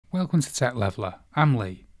Welcome to Tech Leveler, I'm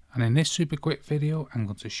Lee, and in this super quick video I'm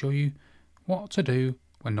going to show you what to do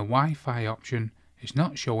when the Wi-Fi option is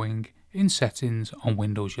not showing in settings on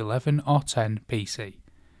Windows 11 or 10 PC.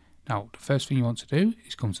 Now the first thing you want to do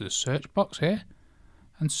is come to the search box here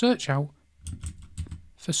and search out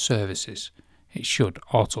for services. It should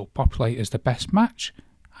auto-populate as the best match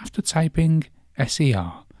after typing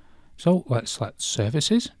SER. So let's select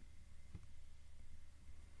services.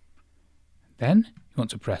 Then you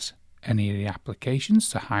want to press any of the applications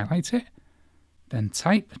to highlight it. Then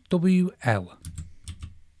type WL.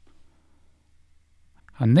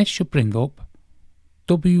 And this should bring up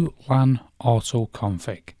WLAN Auto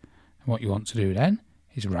Config. And what you want to do then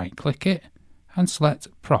is right click it and select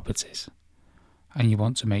Properties. And you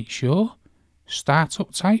want to make sure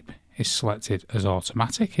Startup Type is selected as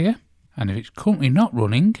automatic here. And if it's currently not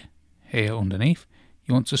running, here underneath,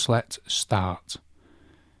 you want to select Start.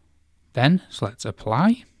 Then select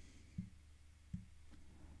Apply,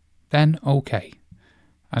 then OK,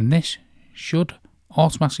 and this should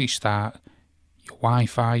automatically start your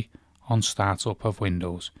Wi-Fi on startup of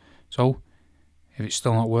Windows. So if it's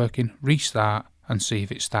still not working, restart and see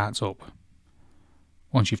if it starts up.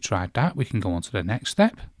 Once you've tried that, we can go on to the next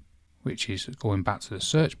step, which is going back to the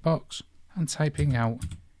search box and typing out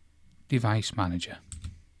Device Manager.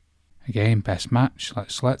 Again, best match,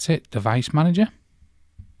 let's select it, Device Manager.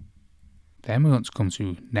 Then we want to come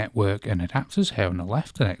to Network and Adapters here on the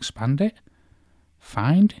left and expand it.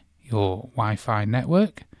 Find your Wi-Fi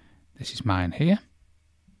network. This is mine here.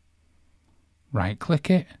 Right click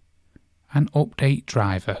it and update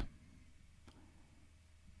driver.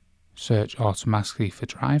 Search automatically for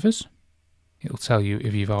drivers. It will tell you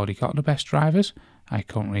if you've already got the best drivers. I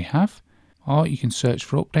currently have. Or you can search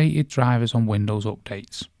for updated drivers on Windows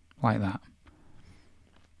updates, like that.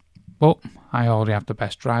 But I already have the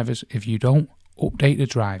best drivers. If you don't, update the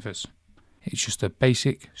drivers. It's just a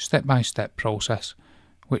basic step-by-step process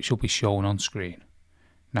which will be shown on screen.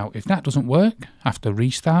 Now if that doesn't work after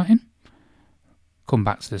restarting, come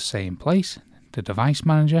back to the same place, the Device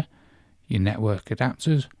Manager, your network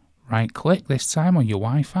adapters, right click this time on your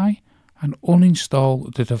Wi-Fi and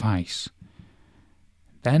uninstall the device.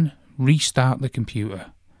 Then restart the computer,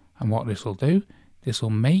 and what this will do, this will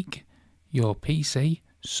make your PC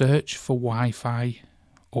search for Wi-Fi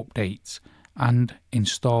updates and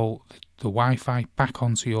install the Wi-Fi back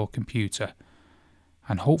onto your computer,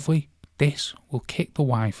 and hopefully this will kick the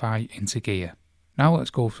Wi-Fi into gear. Now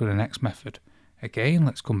let's go through the next method. Again,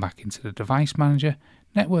 let's come back into the Device Manager,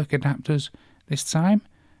 Network Adapters. This time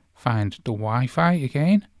find the Wi-Fi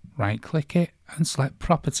again, right click it and select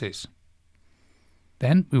Properties.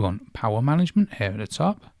 Then we want Power Management here at the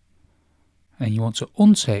top, and you want to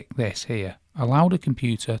untick this here. Allow the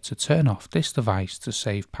computer to turn off this device to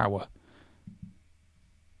save power.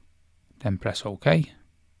 Then press OK.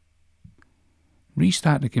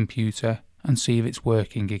 Restart the computer and see if it's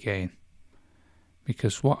working again.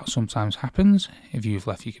 Because what sometimes happens, if you've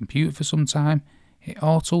left your computer for some time, it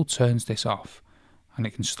auto turns this off and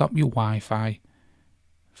it can stop your Wi-Fi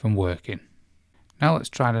from working. Now let's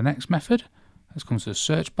try the next method. Let's come to the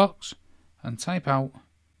search box and type out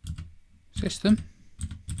System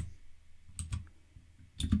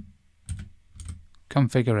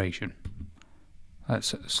Configuration.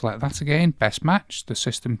 Let's select that again, best match, the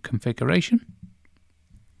system configuration.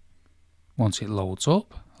 Once it loads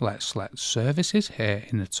up, let's select services here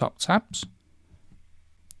in the top tabs.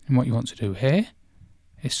 And what you want to do here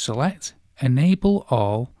is select enable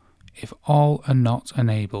all if all are not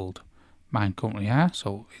enabled. Mine currently are,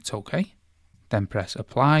 so it's okay. Then press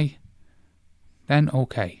apply, then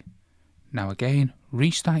OK. Now again,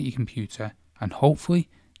 restart your computer and hopefully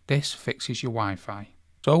this fixes your Wi-Fi.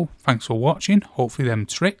 So thanks for watching, hopefully them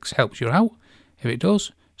tricks helps you out. If it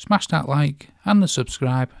does, smash that like and the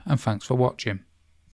subscribe, and thanks for watching.